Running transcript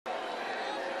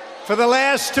For the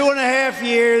last 2.5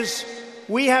 years,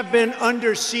 we have been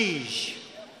under siege.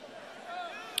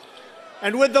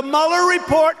 And with the Mueller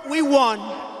report, we won.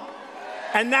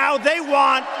 And now they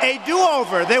want a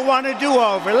do-over. They want a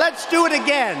do-over. Let's do it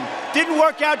again. Didn't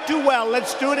work out too well.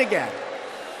 Let's do it again.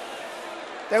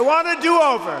 They want a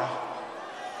do-over.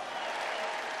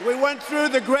 We went through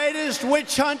the greatest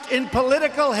witch hunt in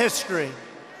political history.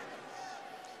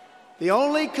 The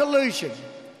only collusion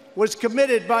was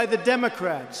committed by the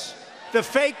Democrats, the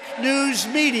fake news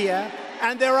media,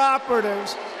 and their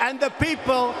operatives, and the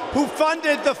people who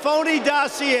funded the phony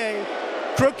dossier,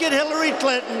 crooked Hillary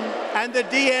Clinton, and the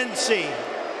DNC.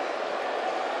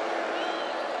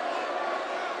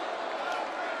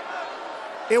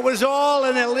 It was all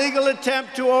an illegal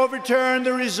attempt to overturn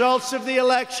the results of the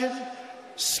election,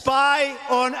 spy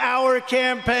on our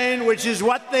campaign, which is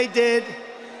what they did,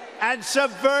 and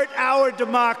subvert our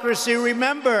democracy.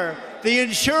 Remember the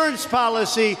insurance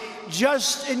policy,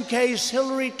 just in case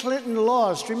Hillary Clinton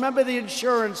lost. Remember the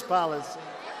insurance policy.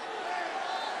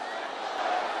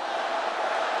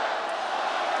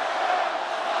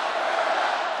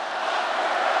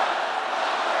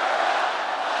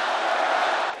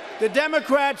 The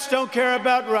Democrats don't care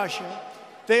about Russia.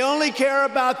 They only care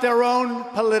about their own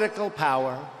political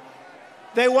power.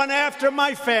 They went after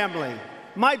my family,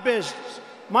 my business,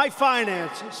 my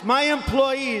finances, my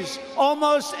employees,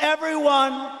 almost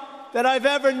everyone that I've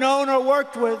ever known or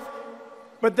worked with.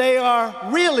 But they are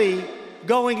really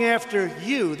going after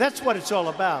you. That's what it's all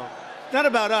about. It's not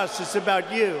about us, it's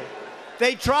about you.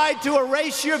 They tried to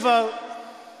erase your vote,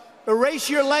 erase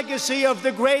your legacy of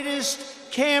the greatest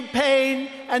campaign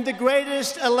and the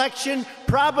greatest election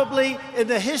probably in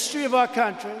the history of our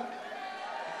country.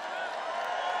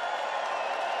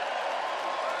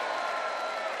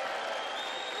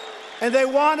 And they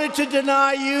wanted to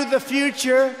deny you the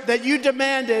future that you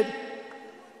demanded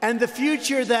and the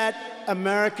future that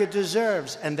America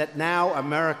deserves and that now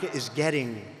America is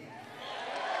getting.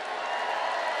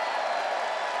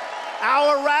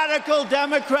 Our radical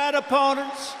Democrat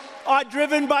opponents are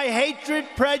driven by hatred,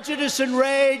 prejudice, and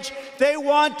rage. They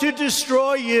want to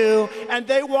destroy you, and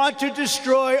they want to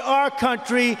destroy our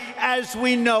country as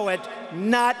we know it.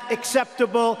 Not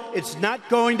acceptable. It's not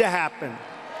going to happen.